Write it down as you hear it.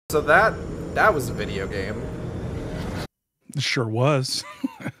So that was a video game. It sure was.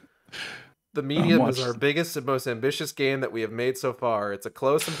 The Medium is Watch. our biggest and most ambitious game that we have made so far. It's a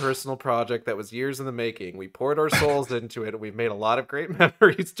close and personal project that was years in the making. We poured our souls into it, and we've made a lot of great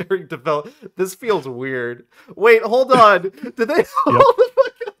memories during development. This feels weird. Wait, hold on. Did they hold the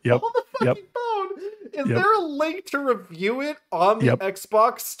fucking phone? Is there a link to review it on the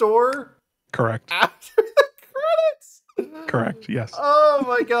Xbox store? Correct. After the credits? Correct, yes. Oh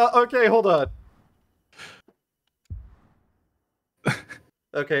my god. Okay, hold on.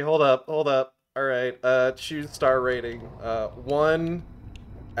 Okay, hold up. All right, choose star rating. 1,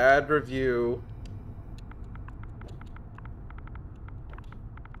 add review.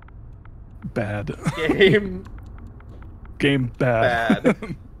 Bad. Game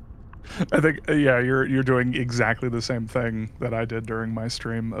bad. I think you're doing exactly the same thing that I did during my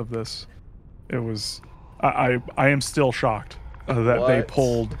stream of this. It was I am still shocked that they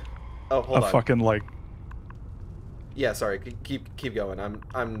pulled a fucking like. Yeah, sorry. Keep going.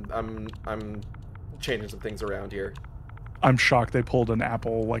 I'm changing some things around here. I'm shocked they pulled an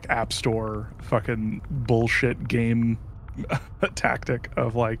Apple like App Store fucking bullshit game tactic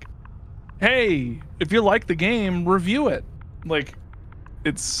of like, hey, if you like the game, review it. Like,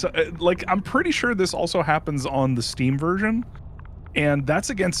 it's like I'm pretty sure this also happens on the Steam version, and that's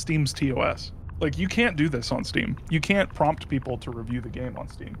against Steam's TOS. Like, you can't do this on Steam. You can't prompt people to review the game on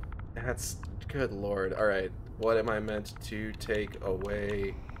Steam. That's good lord. All right. What am I meant to take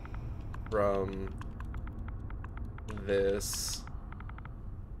away from this?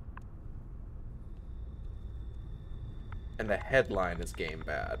 And the headline is game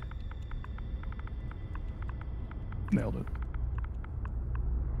bad. Nailed it.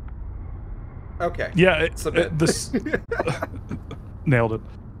 Okay. Yeah, nailed it.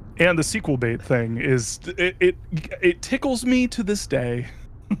 And the sequel bait thing is it tickles me to this day.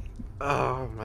 Oh my